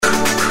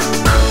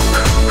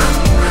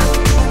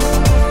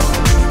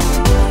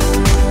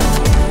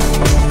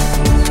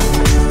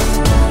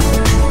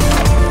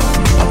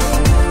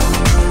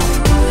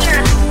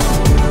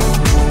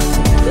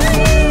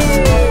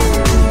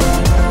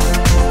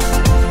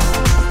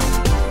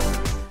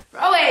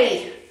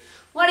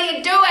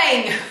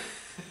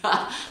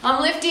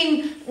I'm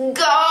lifting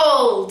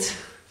gold.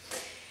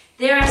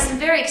 There are some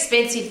very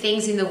expensive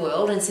things in the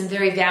world and some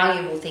very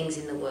valuable things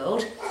in the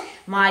world.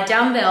 My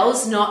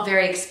dumbbells, not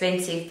very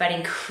expensive, but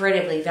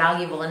incredibly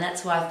valuable, and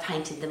that's why I've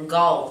painted them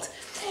gold.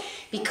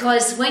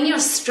 Because when you're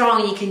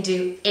strong, you can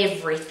do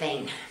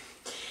everything.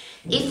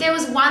 If there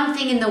was one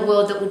thing in the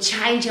world that would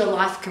change your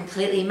life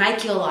completely,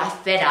 make your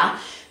life better,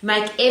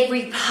 make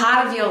every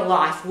part of your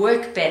life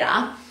work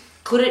better,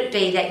 could it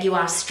be that you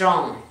are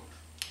strong?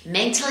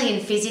 Mentally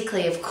and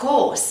physically, of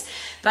course.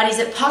 But is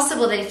it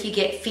possible that if you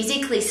get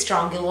physically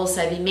strong, you'll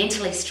also be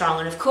mentally strong?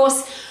 And of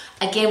course,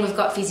 again, we've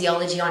got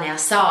physiology on our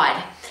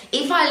side.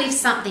 If I lift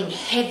something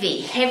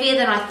heavy, heavier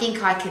than I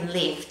think I can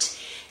lift,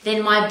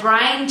 then my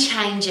brain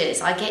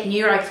changes. I get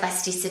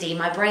neuroplasticity.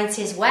 My brain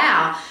says,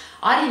 wow,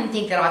 I didn't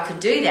think that I could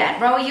do that.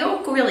 Rowie,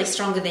 you're really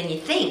stronger than you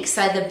think.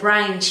 So the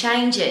brain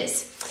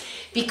changes.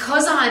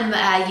 Because I'm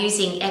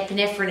using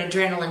epinephrine,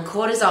 adrenaline,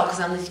 cortisol, because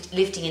I'm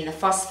lifting in the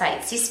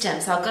phosphate system,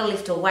 so I've got to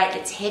lift a weight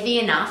that's heavy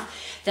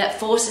enough that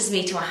forces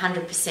me to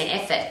 100%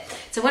 effort.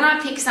 So when I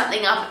pick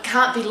something up, it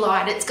can't be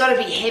light, it's got to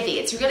be heavy.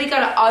 It's really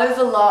got to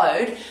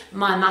overload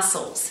my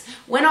muscles.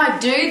 When I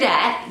do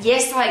that,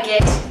 yes, I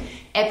get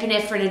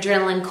epinephrine,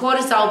 adrenaline,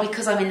 cortisol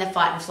because I'm in the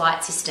fight and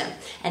flight system.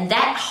 And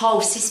that whole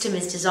system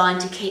is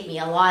designed to keep me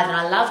alive. And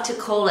I love to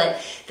call it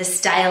the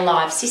stay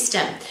alive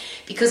system.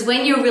 Because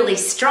when you're really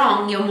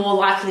strong, you're more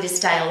likely to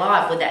stay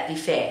alive. Would that be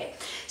fair?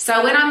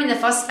 So when I'm in the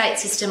phosphate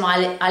system, I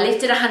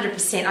lift at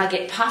 100%, I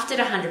get puffed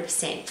at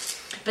 100%.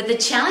 But the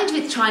challenge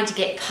with trying to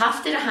get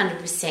puffed at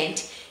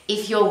 100%,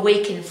 if you're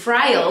weak and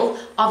frail,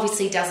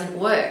 obviously doesn't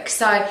work.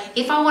 So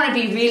if I want to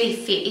be really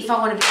fit, if I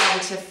want to be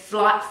able to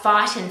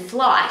fight and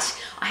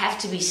flight, I have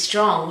to be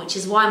strong, which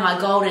is why my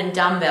golden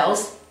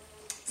dumbbells,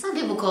 some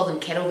people call them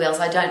kettlebells.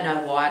 I don't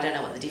know why. I don't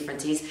know what the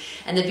difference is.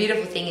 And the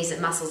beautiful thing is that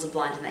muscles are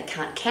blind and they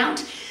can't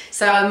count.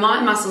 So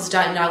my muscles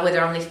don't know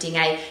whether I'm lifting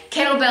a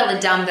kettlebell,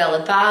 a dumbbell,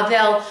 a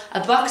barbell,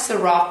 a box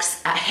of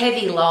rocks, a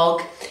heavy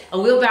log,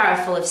 a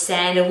wheelbarrow full of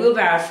sand, a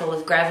wheelbarrow full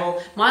of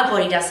gravel. My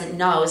body doesn't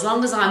know. As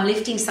long as I'm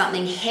lifting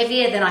something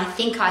heavier than I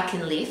think I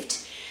can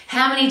lift,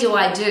 how many do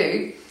I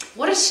do?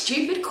 What a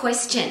stupid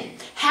question.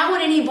 How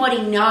would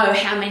anybody know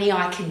how many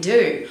I can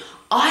do?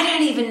 I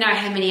don't even know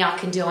how many I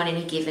can do on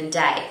any given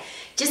day.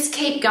 Just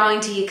keep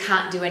going till you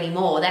can't do any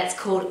more. That's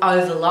called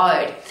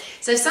overload.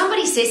 So if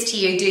somebody says to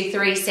you, do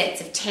 3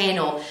 sets of 10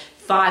 or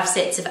 5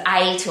 sets of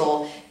 8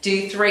 or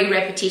do 3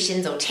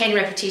 repetitions or 10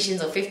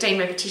 repetitions or 15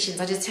 repetitions.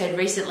 I just heard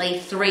recently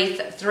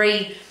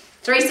three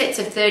sets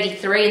of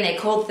 33 and they're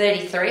called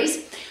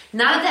 33s.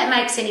 None of that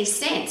makes any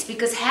sense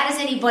because how does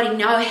anybody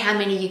know how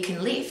many you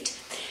can lift?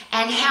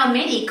 And how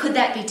many could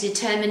that be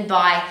determined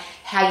by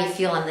how you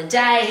feel on the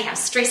day, how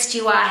stressed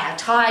you are, how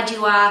tired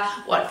you are,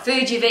 what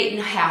food you've eaten,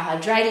 how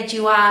hydrated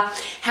you are,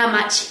 how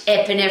much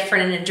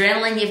epinephrine and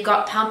adrenaline you've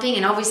got pumping.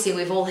 And obviously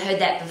we've all heard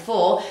that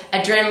before,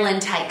 adrenaline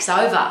takes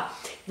over,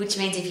 which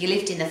means if you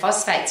lift in the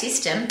phosphate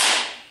system,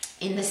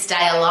 in the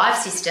stay alive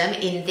system,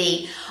 in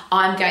the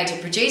I'm going to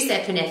produce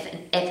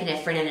epinephrine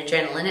and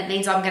adrenaline, it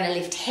means I'm going to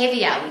lift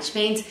heavier, which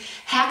means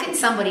how can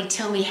somebody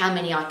tell me how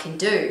many I can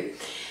do?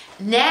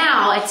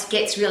 Now it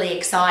gets really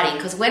exciting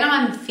because when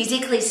I'm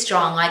physically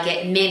strong, I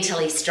get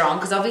mentally strong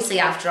because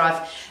obviously after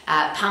I've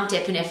pumped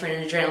epinephrine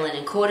and adrenaline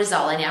and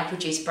cortisol, I now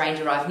produce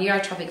brain-derived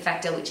neurotrophic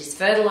factor, which is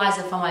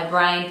fertilizer for my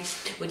brain,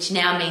 which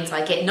now means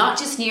I get not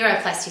just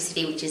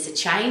neuroplasticity, which is a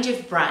change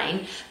of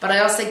brain, but I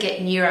also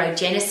get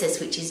neurogenesis,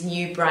 which is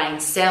new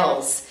brain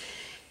cells.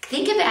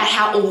 Think about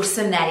how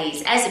awesome that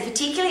is,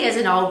 particularly as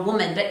an old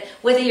woman, but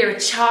whether you're a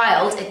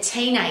child, a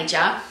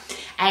teenager,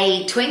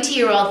 a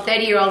 20-year-old,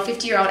 30-year-old,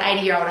 50-year-old,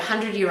 80-year-old,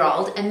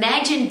 100-year-old,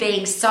 imagine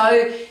being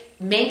so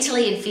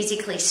mentally and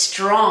physically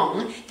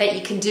strong that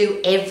you can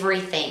do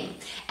everything.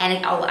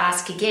 And I'll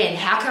ask again,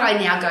 how could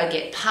I now go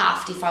get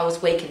puffed if I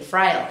was weak and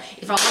frail?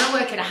 If I want to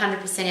work at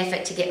 100%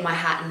 effort to get my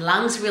heart and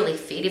lungs really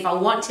fit, if I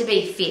want to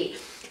be fit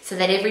so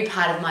that every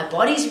part of my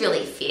body's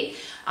really fit,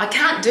 I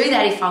can't do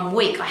that if I'm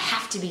weak. I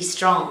have to be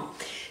strong.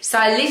 So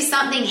lift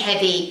something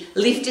heavy,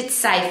 lift it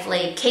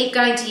safely, keep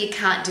going till you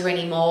can't do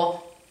any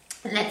more.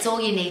 And that's all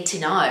you need to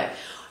know.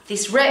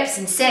 This reps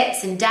and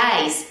sets and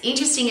days.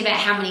 Interesting about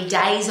how many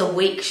days a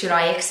week should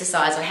I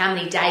exercise or how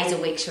many days a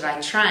week should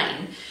I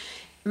train.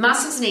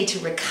 Muscles need to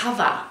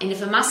recover. And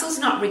if a muscle's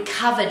not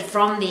recovered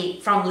from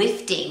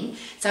lifting,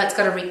 so it's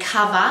got to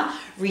recover,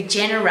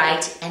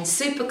 regenerate and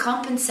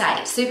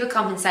supercompensate.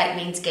 Supercompensate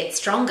means get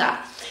stronger.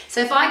 So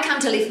if I come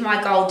to lift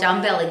my gold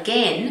dumbbell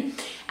again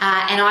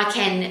and I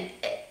can,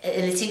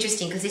 and it's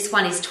interesting because this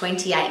one is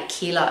 28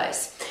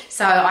 kilos.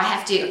 So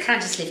I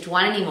can't just lift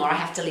one anymore. I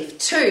have to lift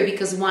 2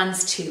 because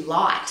one's too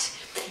light.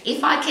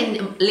 If I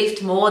can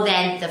lift more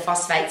than the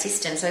phosphate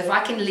system, so if I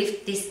can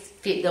lift this,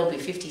 there'll be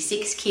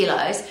 56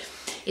 kilos.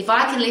 If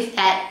I can lift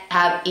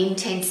that in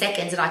 10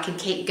 seconds and I can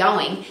keep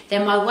going,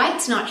 then my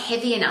weight's not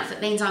heavy enough. It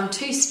means I'm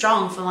too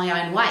strong for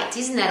my own weight.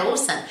 Isn't that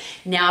awesome?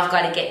 Now I've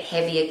got to get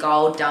heavier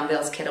gold,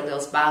 dumbbells,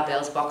 kettlebells,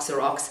 barbells, box of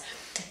rocks,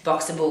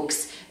 box of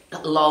books,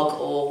 log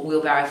or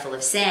wheelbarrow full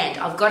of sand.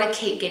 I've got to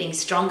keep getting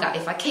stronger.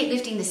 If I keep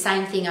lifting the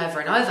same thing over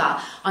and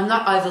over, I'm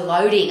not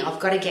overloading. I've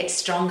got to get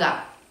stronger.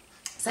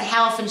 So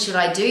how often should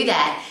I do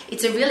that?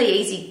 It's a really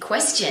easy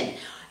question.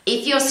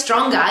 If you're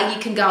stronger, you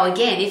can go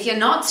again. If you're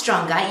not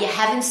stronger, you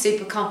haven't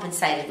super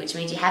compensated, which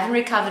means you haven't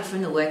recovered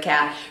from the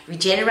workout,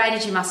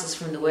 regenerated your muscles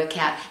from the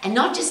workout, and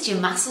not just your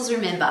muscles,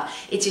 remember,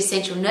 it's your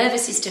central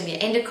nervous system, your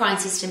endocrine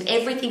system,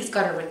 everything's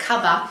got to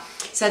recover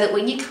so that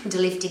when you come to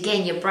lift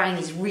again, your brain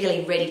is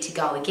really ready to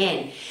go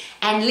again.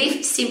 And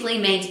lift simply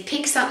means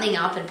pick something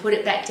up and put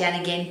it back down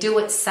again, do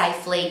it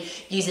safely,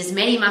 use as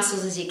many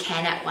muscles as you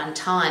can at one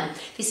time.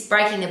 This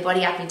breaking the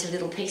body up into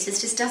little pieces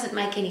just doesn't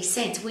make any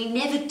sense. We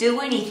never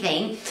do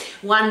anything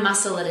one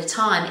muscle at a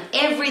time.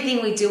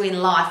 Everything we do in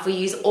life, we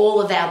use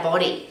all of our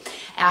body.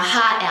 Our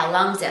heart, our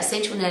lungs, our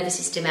central nervous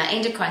system, our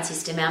endocrine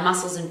system, our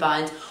muscles and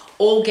bones,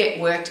 all get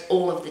worked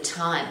all of the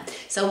time.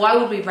 So why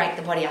would we break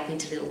the body up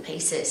into little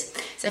pieces?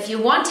 So if you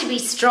want to be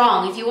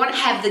strong, if you want to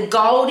have the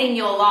gold in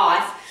your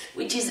life,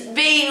 which is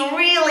being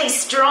really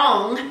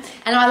strong,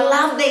 and I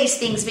love these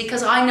things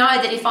because I know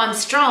that if I'm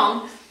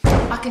strong,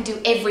 I can do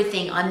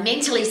everything. I'm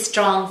mentally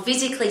strong,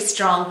 physically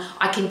strong,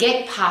 I can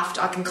get puffed,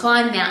 I can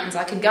climb mountains,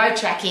 I can go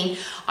tracking,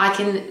 I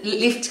can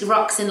lift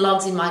rocks and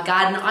logs in my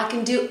garden, I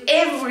can do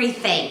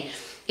everything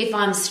if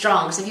I'm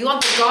strong. So if you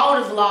want the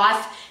gold of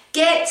life,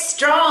 get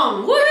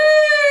strong. Woo!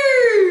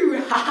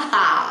 Ha ha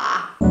ha!